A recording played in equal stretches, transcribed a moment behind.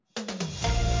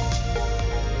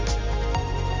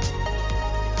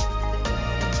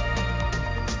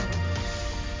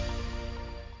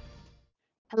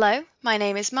Hello, my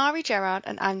name is Mari Gerard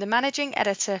and I'm the Managing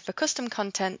Editor for Custom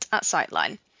Content at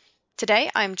Sightline. Today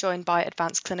I am joined by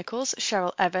Advanced Clinical's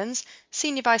Cheryl Evans,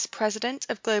 Senior Vice President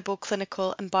of Global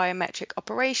Clinical and Biometric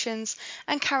Operations,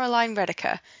 and Caroline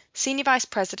Redeker, Senior Vice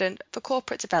President for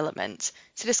Corporate Development,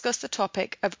 to discuss the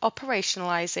topic of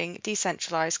operationalizing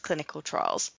decentralized clinical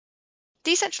trials.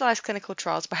 Decentralized clinical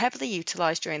trials were heavily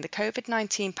utilized during the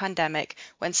COVID-19 pandemic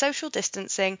when social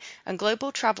distancing and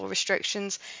global travel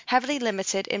restrictions heavily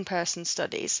limited in-person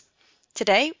studies.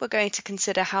 Today, we're going to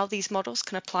consider how these models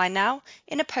can apply now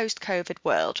in a post-COVID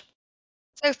world.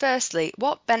 So firstly,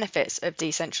 what benefits of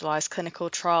decentralized clinical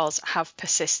trials have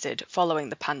persisted following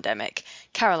the pandemic?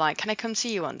 Caroline, can I come to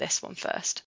you on this one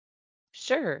first?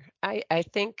 Sure. I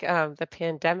think the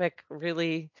pandemic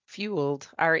really fueled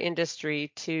our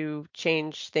industry to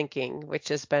change thinking, which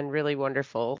has been really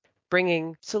wonderful,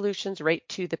 bringing solutions right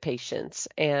to the patients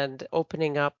and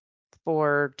opening up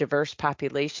for diverse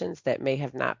populations that may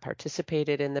have not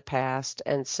participated in the past.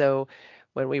 And so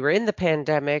when we were in the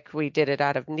pandemic, we did it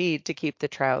out of need to keep the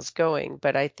trials going.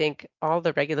 But I think all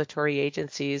the regulatory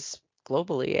agencies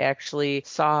globally actually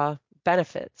saw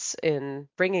benefits in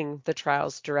bringing the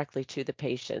trials directly to the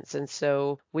patients. And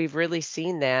so we've really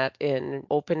seen that in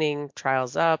opening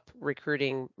trials up,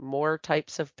 recruiting more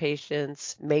types of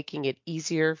patients, making it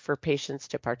easier for patients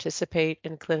to participate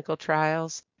in clinical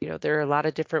trials. There are a lot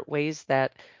of different ways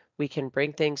that we can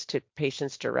bring things to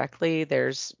patients directly.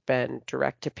 There's been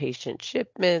direct to patient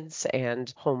shipments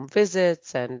and home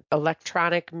visits and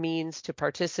electronic means to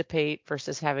participate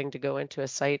versus having to go into a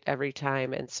site every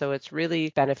time. And so it's really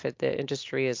benefit the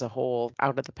industry as a whole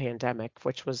out of the pandemic,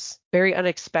 which was very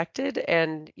unexpected.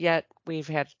 And yet we've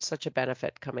had such a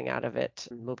benefit coming out of it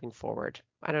moving forward.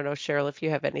 I don't know, Cheryl, if you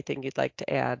have anything you'd like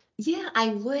to add. Yeah, I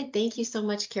would. Thank you so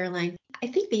much, Caroline. I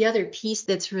think the other piece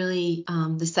that's really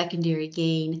the secondary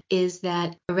gain is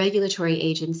that regulatory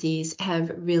agencies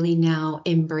have really now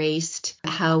embraced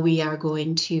how we are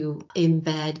going to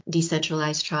embed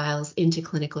decentralized trials into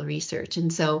clinical research.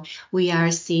 And so we are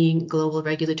seeing global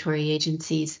regulatory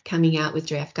agencies coming out with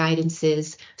draft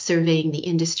guidances, surveying the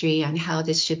industry on how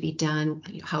this should be done,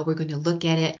 how we're going to look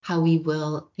at it, how we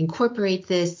will incorporate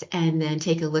this, and then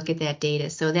take a look at that data.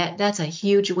 So that's a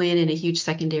huge win and a huge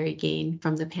secondary gain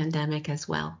from the pandemic as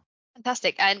well.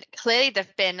 Fantastic. And clearly, there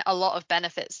have been a lot of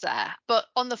benefits there. But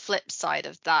on the flip side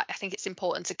of that, I think it's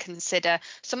important to consider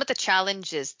some of the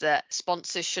challenges that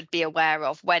sponsors should be aware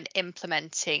of when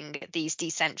implementing these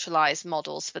decentralized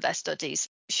models for their studies.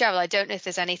 Cheryl, I don't know if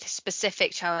there's any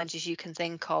specific challenges you can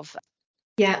think of.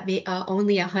 Yeah,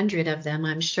 only 100 of them,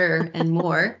 I'm sure, and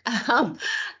more.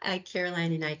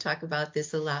 Caroline and I talk about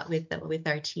this a lot with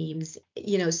our teams.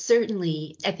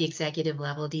 Certainly at the executive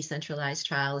level, decentralized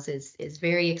trials is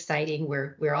very exciting.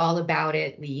 We're all about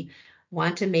it. We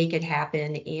want to make it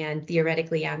happen, and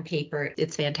theoretically on paper,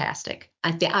 it's fantastic.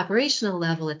 At the operational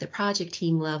level, at the project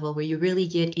team level, where you really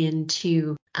get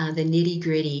into the nitty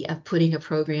gritty of putting a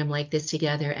program like this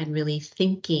together and really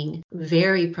thinking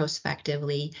very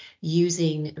prospectively,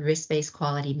 using risk-based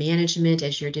quality management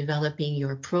as you're developing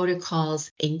your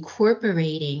protocols,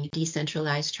 incorporating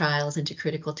decentralized trials into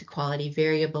critical to quality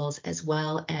variables, as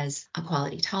well as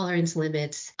quality tolerance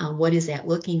limits. What is that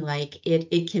looking like?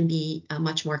 It can be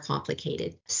much more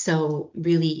complicated. So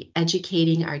really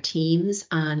educating our teams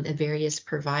on the various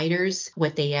providers,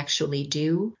 what they actually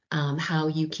do, how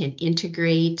you can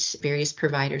integrate various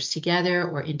providers together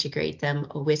or integrate them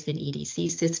with an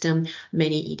EDC system.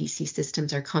 Many EDC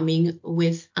systems are coming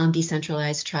with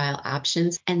decentralized trial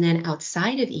options. And then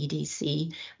outside of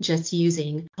EDC, just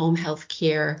using home health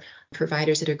care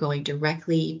providers that are going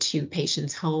directly to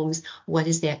patients' homes. What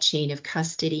is that chain of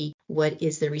custody? What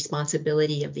is the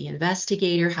responsibility of the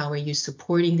investigator? How are you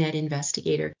supporting that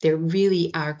investigator? There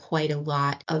really are quite a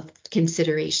lot of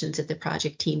considerations that the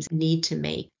project teams need to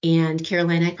make. And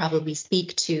Caroline, I probably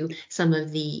speak to some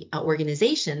of the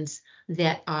organizations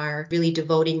that are really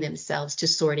devoting themselves to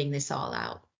sorting this all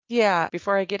out. Yeah,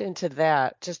 before I get into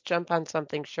that, just jump on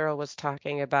something Cheryl was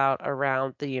talking about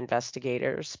around the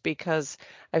investigators, because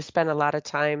I've spent a lot of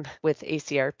time with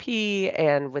ACRP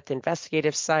and with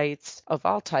investigative sites of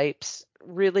all types,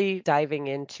 really diving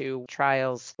into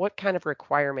trials. What kind of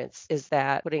requirements is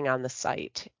that putting on the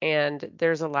site? And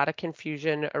there's a lot of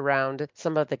confusion around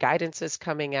some of the guidances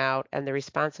coming out and the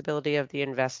responsibility of the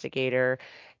investigator.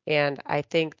 And I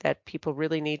think that people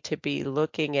really need to be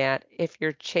looking at if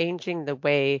you're changing the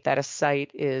way that a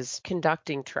site is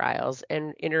conducting trials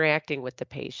and interacting with the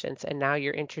patients, and now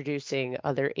you're introducing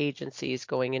other agencies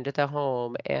going into the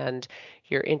home, and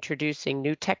you're introducing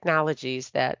new technologies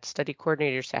that study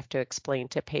coordinators have to explain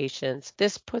to patients.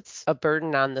 This puts a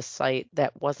burden on the site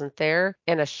that wasn't there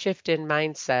and a shift in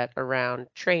mindset around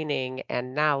training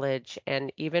and knowledge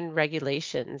and even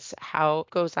regulations. How it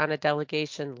goes on a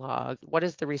delegation log? What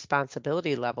is the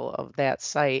responsibility level of that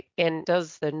site? And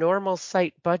does the normal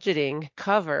site budgeting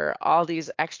cover all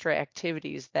these extra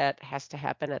activities that has to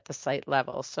happen at the site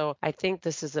level? So I think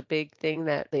this is a big thing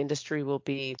that the industry will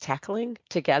be tackling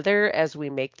together as we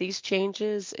make these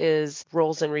changes, is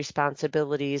roles and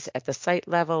responsibilities at the site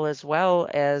level as well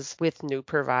as with new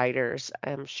providers.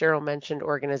 Cheryl mentioned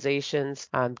organizations,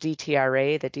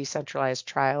 DTRA, the Decentralized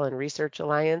Trial and Research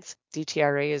Alliance.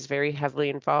 DTRA is very heavily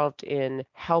involved in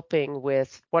helping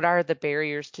with what are the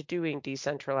barriers to doing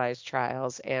decentralized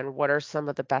trials and what are some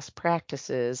of the best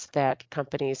practices that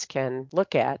companies can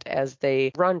look at as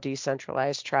they run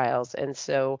decentralized trials. And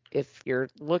so if you're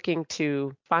looking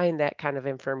to find that kind of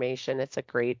information, it's a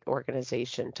great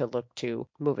organization to look to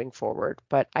moving forward.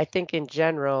 But I think in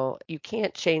general, you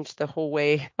can't change the whole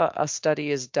way a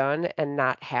study is done and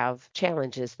not have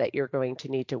challenges that you're going to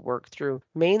need to work through,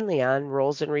 mainly on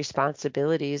roles and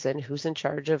responsibilities and who's in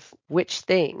charge of which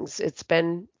things. It's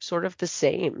been sort of the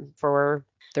same for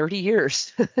 30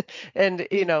 years and,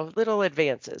 little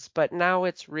advances, but now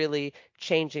it's really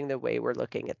changing the way we're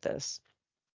looking at this.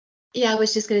 Yeah, I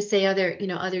was just going to say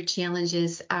other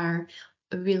challenges are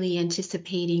really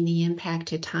anticipating the impact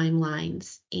to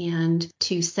timelines and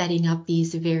to setting up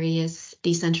these various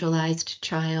decentralized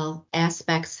trial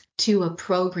aspects to a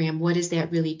program. What is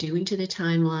that really doing to the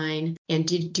timeline? And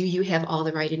do you have all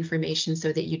the right information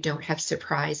so that you don't have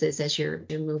surprises as you're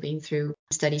moving through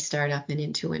study startup and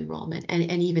into enrollment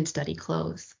and even study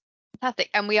close? Fantastic.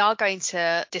 And we are going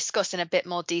to discuss in a bit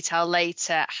more detail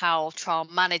later how trial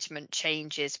management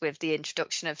changes with the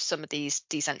introduction of some of these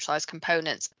decentralized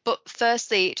components. But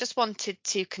firstly, just wanted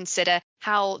to consider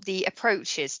how the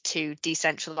approaches to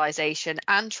decentralization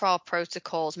and trial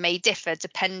protocols may differ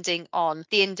depending on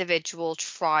the individual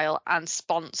trial and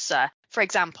sponsor. For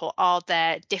example, are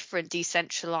there different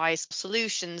decentralized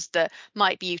solutions that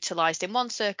might be utilized in one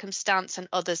circumstance and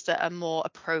others that are more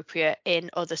appropriate in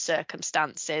other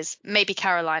circumstances? Maybe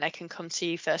Caroline, I can come to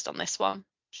you first on this one.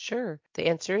 Sure. The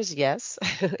answer is yes.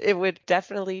 It would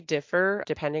definitely differ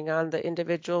depending on the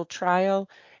individual trial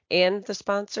and the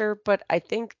sponsor, but I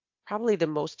think probably the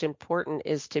most important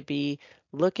is to be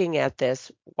looking at this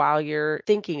while you're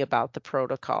thinking about the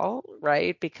protocol,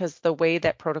 right? Because the way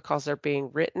that protocols are being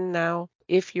written now,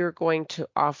 if you're going to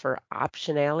offer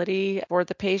optionality for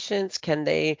the patients, can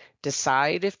they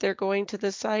decide if they're going to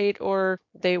the site or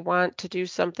they want to do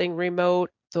something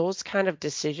remote? Those kind of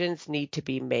decisions need to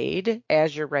be made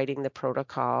as you're writing the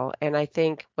protocol. And I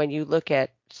think when you look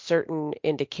at certain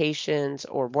indications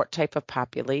or what type of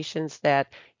populations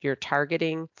that you're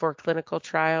targeting for clinical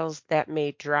trials, that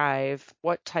may drive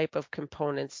what type of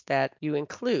components that you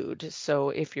include. So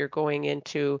if you're going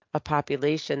into a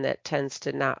population that tends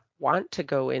to not want to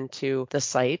go into the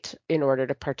site in order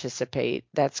to participate,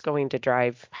 that's going to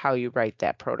drive how you write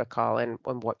that protocol and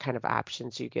what kind of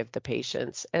options you give the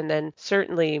patients. And then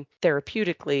certainly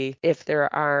therapeutically, if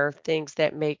there are things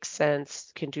that make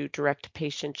sense, can do direct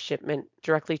patient shipment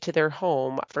directly to their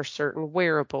home for certain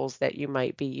wearables that you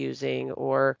might be using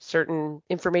or certain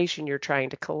information you're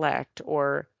trying to collect,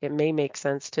 or it may make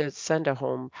sense to send a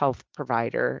home health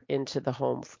provider into the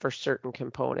home for certain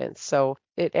components. So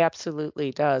it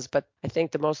absolutely does. But I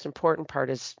think the most important part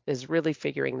is really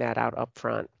figuring that out up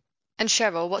front. And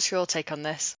Cheryl, what's your take on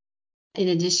this? In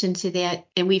addition to that,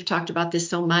 and we've talked about this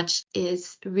so much,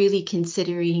 is really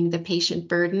considering the patient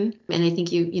burden. And I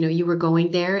think you were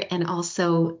going there, and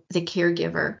also the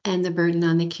caregiver and the burden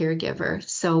on the caregiver.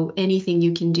 So anything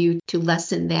you can do to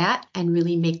lessen that and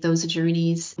really make those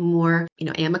journeys more,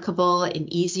 amicable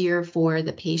and easier for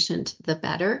the patient, the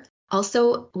better.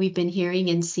 Also, we've been hearing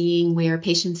and seeing where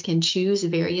patients can choose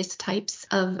various types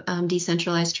of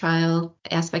decentralized trial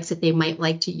aspects that they might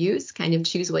like to use, kind of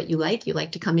choose what you like. You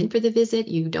like to come in for the visit.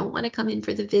 You don't want to come in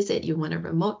for the visit. You want a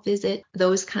remote visit.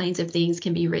 Those kinds of things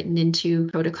can be written into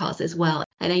protocols as well.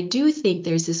 And I do think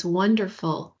there's this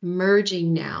wonderful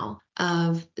merging now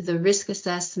of the risk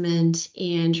assessment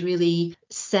and really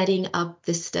setting up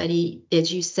the study,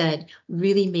 as you said,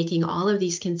 really making all of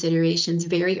these considerations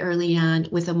very early on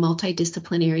with a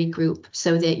multidisciplinary group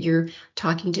so that you're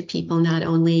talking to people not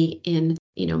only in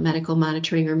medical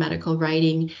monitoring or medical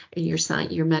writing,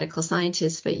 your medical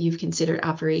scientists, but you've considered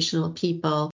operational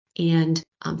people, and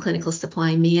clinical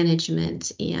supply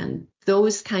management and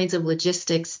those kinds of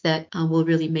logistics that will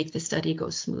really make the study go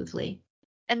smoothly.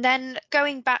 And then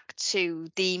going back to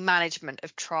the management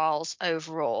of trials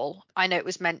overall, I know it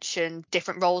was mentioned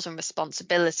different roles and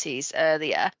responsibilities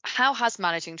earlier. How has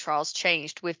managing trials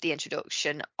changed with the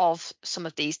introduction of some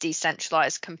of these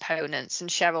decentralized components? And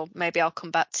Cheryl, maybe I'll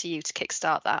come back to you to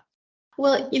kickstart that.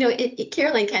 Well,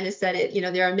 Caroline kind of said it,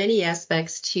 there are many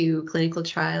aspects to clinical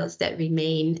trials that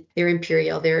remain, they're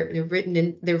imperial, they're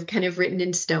kind of written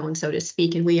in stone, so to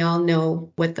speak, and we all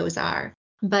know what those are.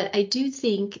 But I do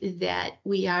think that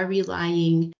we are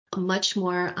relying much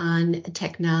more on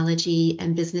technology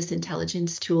and business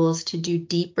intelligence tools to do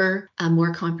deeper,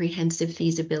 more comprehensive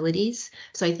feasibilities.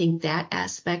 So I think that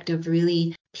aspect of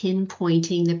really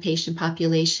pinpointing the patient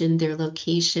population, their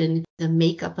location, the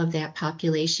makeup of that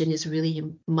population is really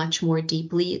much more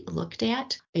deeply looked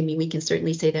at. I mean, we can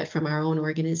certainly say that from our own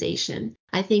organization.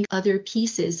 I think other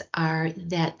pieces are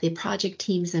that the project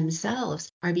teams themselves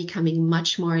are becoming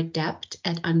much more adept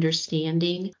at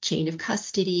understanding chain of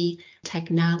custody,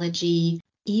 technology,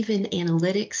 even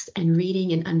analytics, and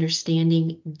reading and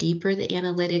understanding deeper the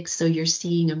analytics. So you're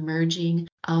seeing a merging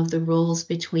of the roles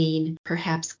between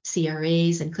perhaps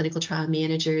CRAs and clinical trial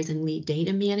managers and lead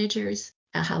data managers.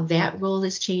 How that role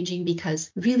is changing,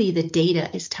 because really the data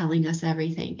is telling us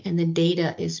everything, and the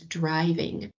data is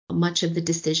driving much of the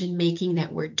decision making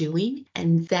that we're doing.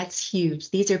 And that's huge.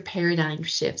 These are paradigm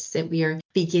shifts that we are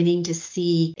beginning to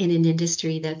see in an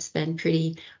industry that's been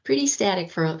pretty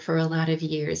static for a lot of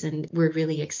years. And we're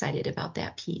really excited about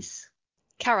that piece.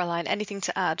 Caroline, anything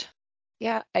to add?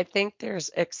 Yeah, I think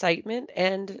there's excitement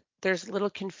and there's a little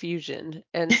confusion.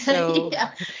 And so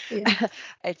Yeah, yeah.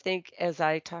 I think as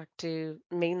I talk to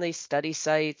mainly study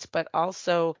sites, but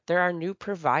also there are new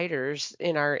providers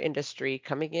in our industry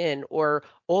coming in, or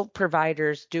old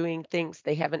providers doing things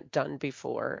they haven't done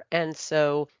before. And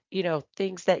so,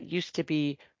 things that used to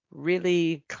be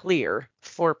really clear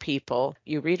for people.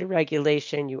 You read a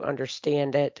regulation, you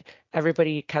understand it,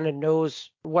 everybody kind of knows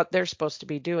what they're supposed to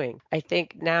be doing. I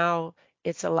think now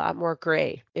it's a lot more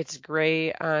gray. It's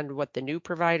gray on what the new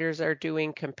providers are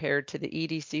doing compared to the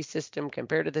EDC system,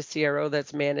 compared to the CRO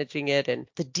that's managing it. And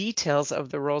the details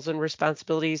of the roles and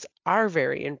responsibilities are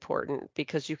very important,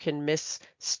 because you can miss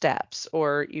steps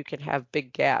or you can have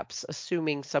big gaps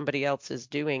assuming somebody else is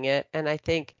doing it. And I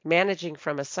think managing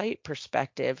from a site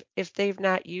perspective, if they've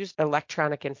not used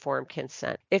electronic informed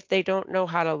consent, if they don't know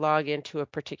how to log into a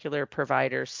particular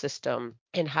provider's system,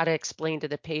 and how to explain to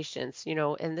the patients,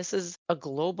 and this is a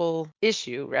global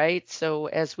issue, right? So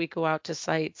as we go out to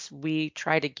sites, we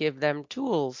try to give them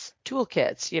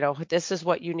toolkits, this is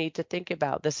what you need to think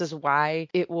about. This is why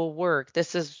it will work.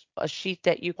 This is a sheet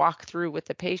that you walk through with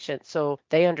the patient so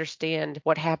they understand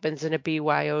what happens in a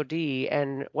BYOD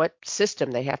and what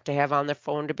system they have to have on their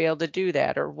phone to be able to do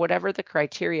that, or whatever the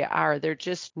criteria are. They're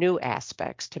just new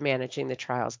aspects to managing the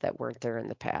trials that weren't there in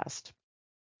the past.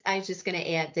 I was just going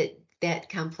to add that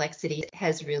complexity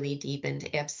has really deepened.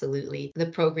 Absolutely. The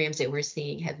programs that we're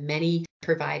seeing have many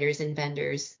providers and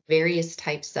vendors, various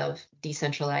types of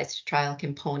decentralized trial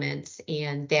components,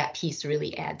 and that piece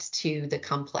really adds to the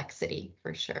complexity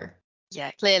for sure.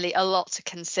 Yeah, clearly a lot to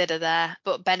consider there,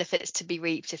 but benefits to be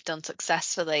reaped if done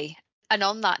successfully. And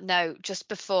on that note, just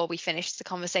before we finish the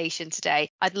conversation today,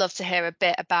 I'd love to hear a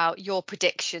bit about your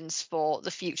predictions for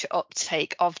the future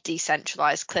uptake of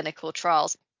decentralized clinical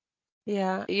trials.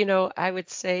 Yeah, I would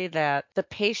say that the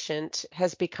patient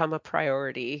has become a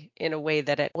priority in a way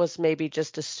that it was maybe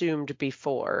just assumed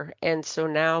before. And so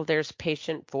now there's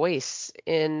patient voice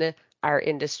in our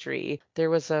industry. There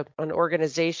was an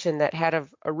organization that had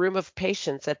a room of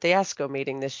patients at the ASCO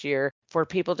meeting this year for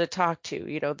people to talk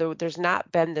to. Though there's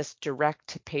not been this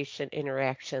direct patient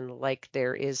interaction like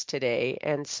there is today.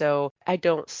 And so I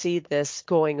don't see this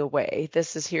going away.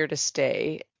 This is here to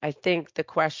stay. I think the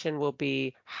question will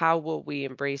be, how will we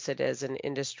embrace it as an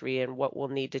industry, and what will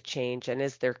need to change, and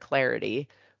is there clarity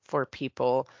for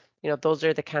people? Those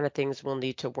are the kind of things we'll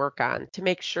need to work on to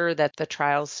make sure that the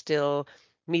trials still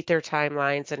meet their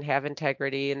timelines and have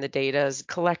integrity, and the data is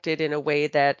collected in a way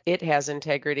that it has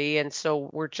integrity. And so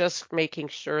we're just making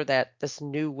sure that this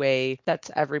new way sets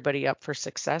everybody up for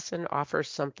success and offers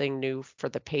something new for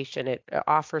the patient. It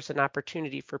offers an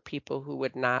opportunity for people who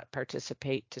would not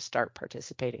participate to start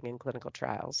participating in clinical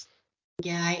trials.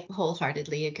 Yeah, I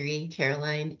wholeheartedly agree,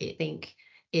 Caroline. I think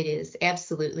it is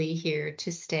absolutely here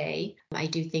to stay. I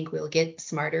do think we'll get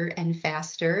smarter and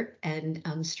faster and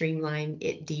streamline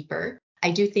it deeper.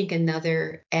 I do think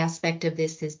another aspect of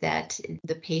this is that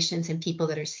the patients and people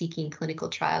that are seeking clinical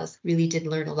trials really did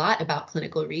learn a lot about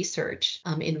clinical research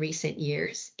in recent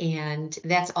years. And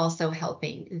that's also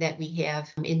helping that we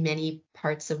have in many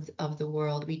parts of the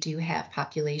world, we do have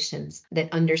populations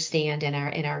that understand and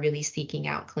are really seeking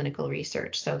out clinical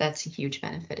research. So that's a huge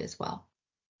benefit as well.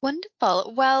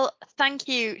 Wonderful. Well, thank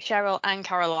you, Cheryl and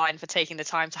Caroline, for taking the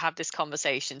time to have this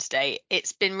conversation today.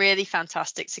 It's been really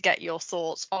fantastic to get your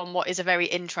thoughts on what is a very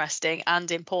interesting and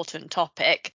important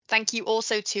topic. Thank you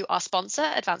also to our sponsor,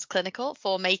 Advanced Clinical,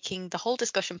 for making the whole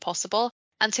discussion possible.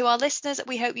 And to our listeners,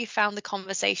 we hope you found the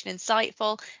conversation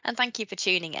insightful, and thank you for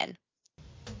tuning in.